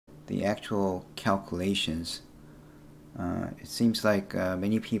the actual calculations, it seems like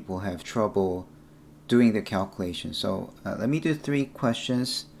many people have trouble doing the calculation. So let me do 3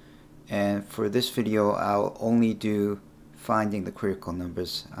 questions, and for this video I'll only do finding the critical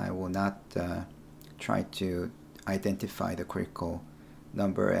numbers. I will not try to identify the critical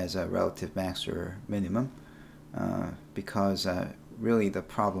number as a relative max or minimum, because really the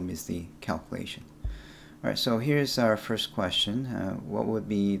problem is the calculation. Alright, so here's our first question. What would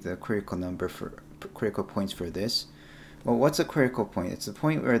be the critical number for critical points for this? Well, what's a critical point? It's the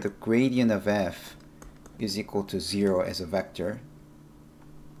point where the gradient of f is equal to 0 as a vector.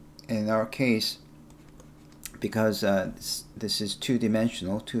 In our case, because this is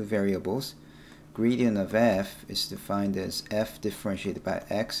two-dimensional, 2 variables, gradient of f is defined as f differentiated by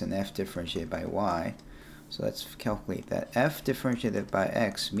x and f differentiated by y. So let's calculate that. F differentiated by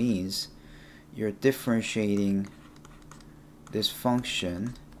x means you're differentiating this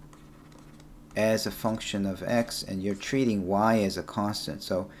function as a function of x, and you're treating y as a constant.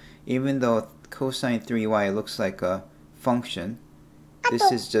 So even though cosine 3y looks like a function,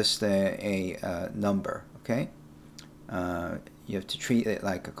 this is just a number, okay? You have to treat it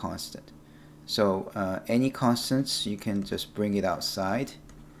like a constant. So any constants, you can just bring it outside.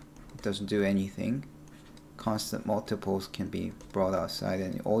 It doesn't do anything. Constant multiples can be brought outside,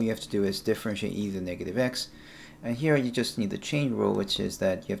 and all you have to do is differentiate e to the negative x. And here you just need the chain rule, which is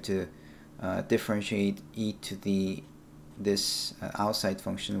that you have to differentiate e to this outside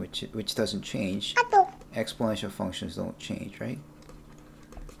function, which doesn't change. Exponential functions don't change, right?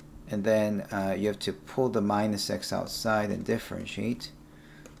 And then you have to pull the minus x outside and differentiate.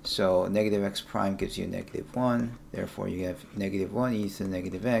 So negative x prime gives you negative 1. Therefore, you have negative 1 e to the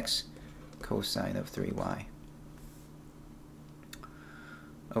negative x cosine of 3y.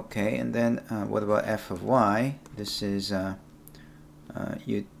 Okay, and then what about f of y? This is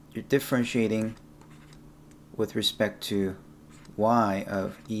you're differentiating with respect to y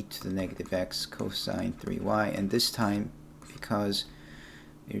of e to the negative x cosine 3y, and this time, because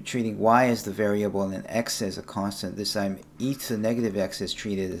you're treating y as the variable and x as a constant, this time e to the negative x is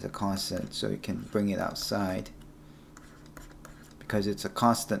treated as a constant, so you can bring it outside. Because it's a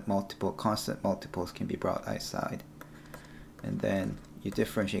constant multiple, constant multiples can be brought outside. And then you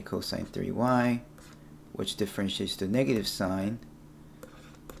differentiate cosine 3y, which differentiates to negative sign,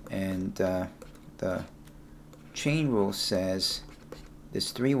 and the chain rule says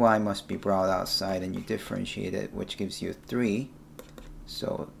this 3y must be brought outside, and you differentiate it, which gives you 3.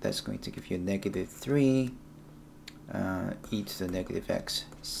 So that's going to give you negative 3 e to the negative x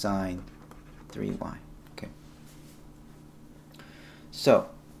sine 3y. Okay. So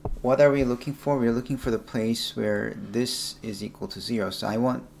what are we looking for? We're looking for the place where this is equal to 0. So I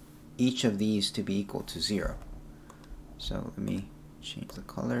want each of these to be equal to 0. So let me change the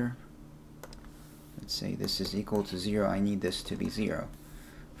color. Let's say this is equal to 0. I need this to be 0.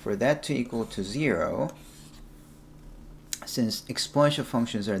 For that to equal to 0, since exponential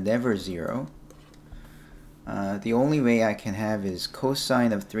functions are never 0, the only way I can have is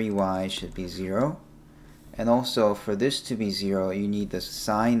cosine of 3y should be 0. And also, for this to be 0, you need the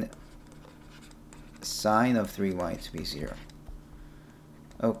sine of 3y to be 0.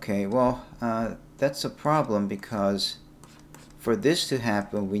 Okay, well, that's a problem, because for this to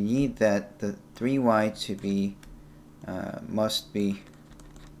happen, we need that the 3y to be, must be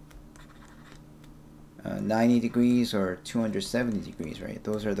 90 degrees or 270 degrees, right?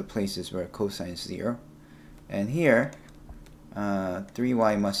 Those are the places where cosine is 0. And here,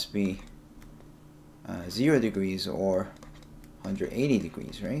 3y must be 0 degrees or 180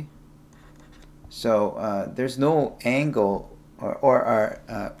 degrees, right? So there's no angle, or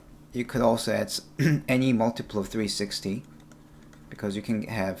you could also add any multiple of 360, because you can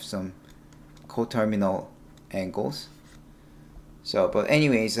have some coterminal angles. So, but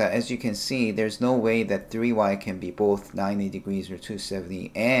anyways, as you can see, there's no way that 3y can be both 90 degrees or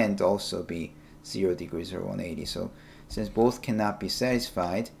 270 and also be 0 degrees or 180. So since both cannot be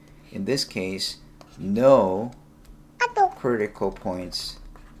satisfied, in this case, no critical points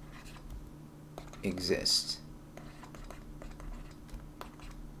exist.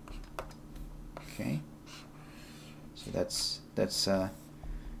 Okay, so that's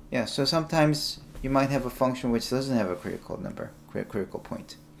yeah. So sometimes you might have a function which doesn't have a critical number, critical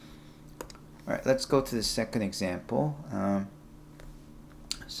point. All right, let's go to the second example.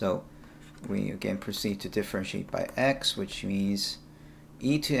 So we again proceed to differentiate by x, which means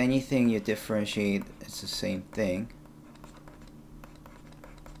e to anything you differentiate, it's the same thing.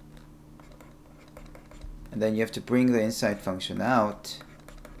 And then you have to bring the inside function out.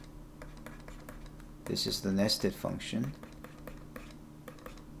 This is the nested function.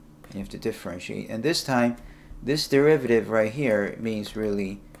 and you have to differentiate. And this time, this derivative right here means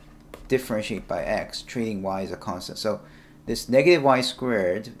really differentiate by x, treating y as a constant. So this negative y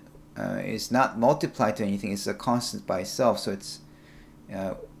squared is not multiplied to anything, it's a constant by itself. So it's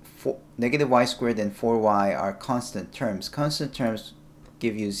negative y squared and 4y are constant terms. Constant terms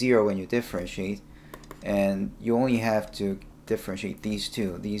give you 0 when you differentiate, and you only have to differentiate these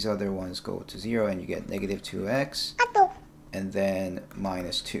two. These other ones go to 0, and you get negative 2x and then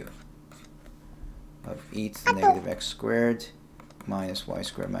minus 2 of e to the negative x squared minus y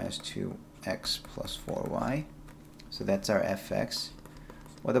squared minus 2x plus 4y. So that's our fx.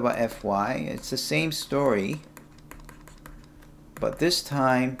 What about fy? It's the same story, but this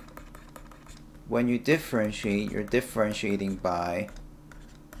time when you differentiate, you're differentiating by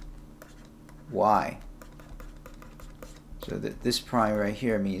y. So this prime right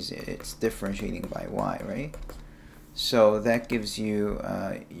here means it's differentiating by y, right? So that gives you,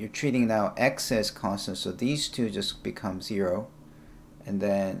 you're treating now x as constant, so these two just become 0. And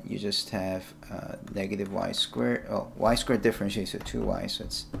then you just have negative y squared, oh, y squared differentiates to 2y, so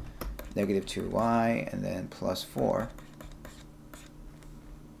it's negative 2y, and then plus 4.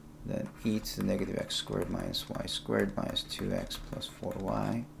 Then e to the negative x squared minus y squared minus 2x plus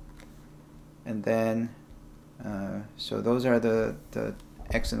 4y. And then, so those are the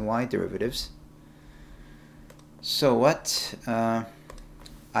x and y derivatives. So what,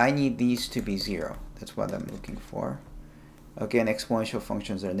 I need these to be 0. That's what I'm looking for. Again, exponential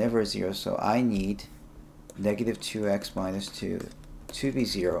functions are never 0, so I need negative 2x minus 2 to be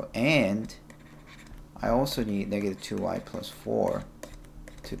 0, and I also need negative 2y plus 4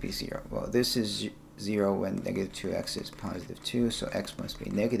 to be 0. Well, this is 0 when negative 2x is positive 2, so x must be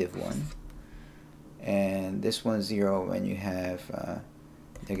negative 1. And this one's 0 when you have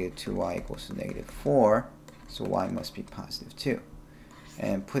negative 2y equals to negative 4, so y must be positive 2.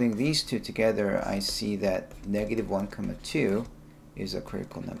 And putting these two together, I see that negative 1, 2 is a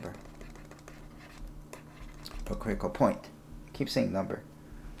critical number, a critical point. I keep saying number.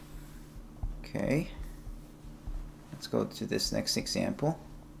 Okay, let's go to this next example.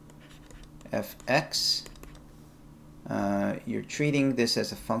 Fx, you're treating this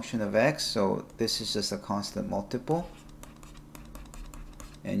as a function of x, so this is just a constant multiple.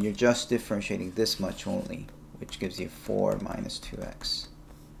 And you're just differentiating this much only, which gives you 4 minus 2x.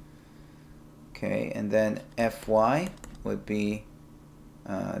 Okay, and then fy would be,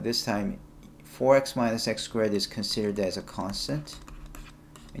 this time 4x minus x squared is considered as a constant,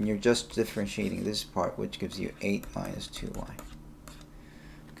 and you're just differentiating this part, which gives you 8 minus 2y.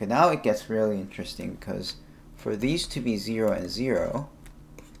 Okay, now it gets really interesting, because for these to be 0 and 0,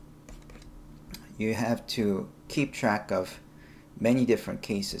 you have to keep track of many different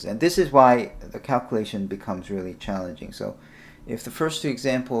cases, and this is why the calculation becomes really challenging. So if the first two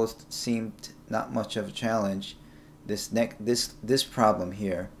examples seemed not much of a challenge, this problem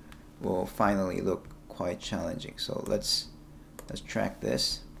here will finally look quite challenging. So let's track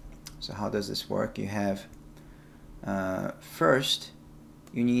this. So how does this work? You have first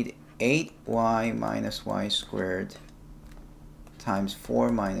you need 8y minus y squared times 4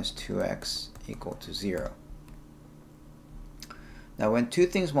 minus 2x equal to 0. Now when two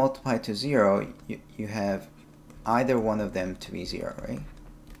things multiply to 0, you have either one of them to be 0, right?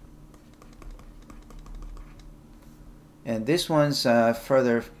 And this one's can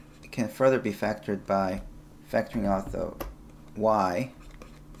further be factored by factoring out the y.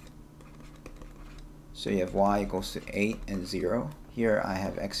 So you have y equals to 8 and 0. Here I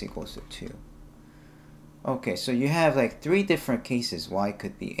have x equals to 2. Okay, so you have like 3 different cases. Y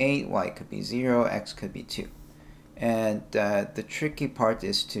could be 8, y could be 0, x could be 2. And the tricky part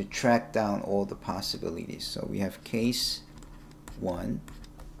is to track down all the possibilities. So we have case 1,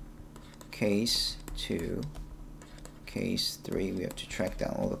 case 2, case 3. We have to track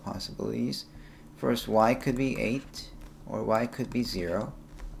down all the possibilities. First, y could be 8, or y could be 0,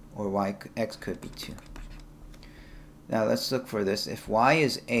 or x could be 2. Now let's look for this. If y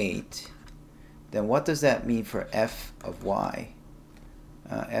is 8, then what does that mean for f of y?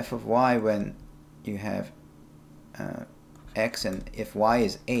 F of y, when you have x, and if y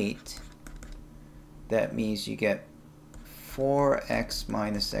is 8, that means you get 4x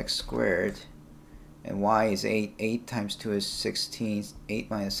minus x squared, and y is 8. 8 times 2 is 16.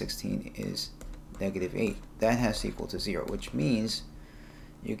 8 minus 16 is negative 8. That has to equal to 0, which means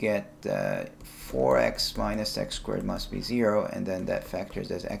you get 4x minus x squared must be 0, and then that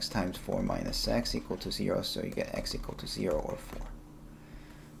factors as x times 4 minus x equal to 0, so you get x equal to 0 or 4.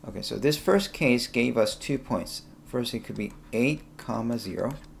 Okay, so this first case gave us 2 points. First, it could be 8,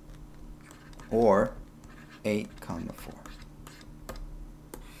 0, or 8, 4.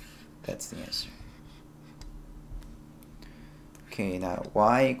 That's the answer. Okay, now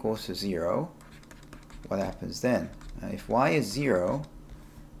y equals to 0. What happens then? If y is 0,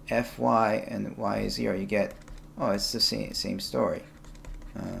 fy and y is 0, you get, oh, it's the same story.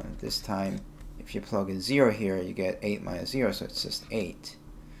 This time, if you plug in 0 here, you get 8 minus 0, so it's just 8.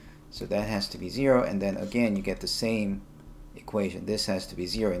 So that has to be 0, and then again you get the same equation. This has to be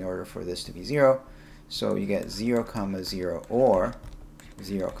 0 in order for this to be 0. So you get 0, 0 or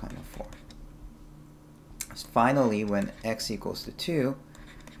 0, 4. So finally, when x equals to 2,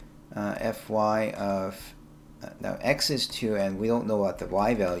 fy of, now x is 2 and we don't know what the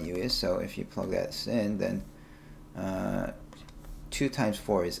y value is, so if you plug that in, then 2 times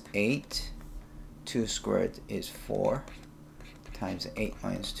 4 is 8, 2 squared is 4, times 8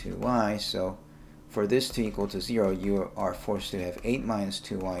 minus 2y, so for this to equal to 0, you are forced to have 8 minus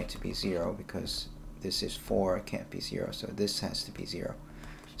 2y to be 0, because this is 4, it can't be 0, so this has to be 0.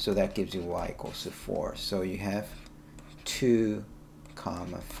 So that gives you y equals to 4. So you have 2,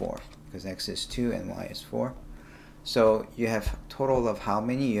 4, because x is 2 and y is 4. So you have total of how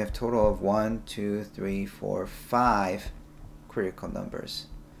many? You have total of 1, 2, 3, 4, 5 critical numbers.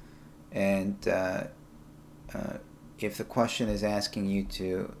 And if the question is asking you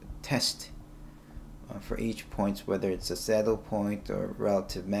to test for each point, whether it's a saddle point or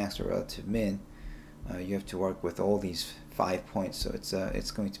relative max or relative min, you have to work with all these 5 points. So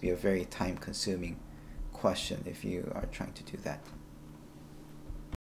it's going to be a very time-consuming question if you are trying to do that.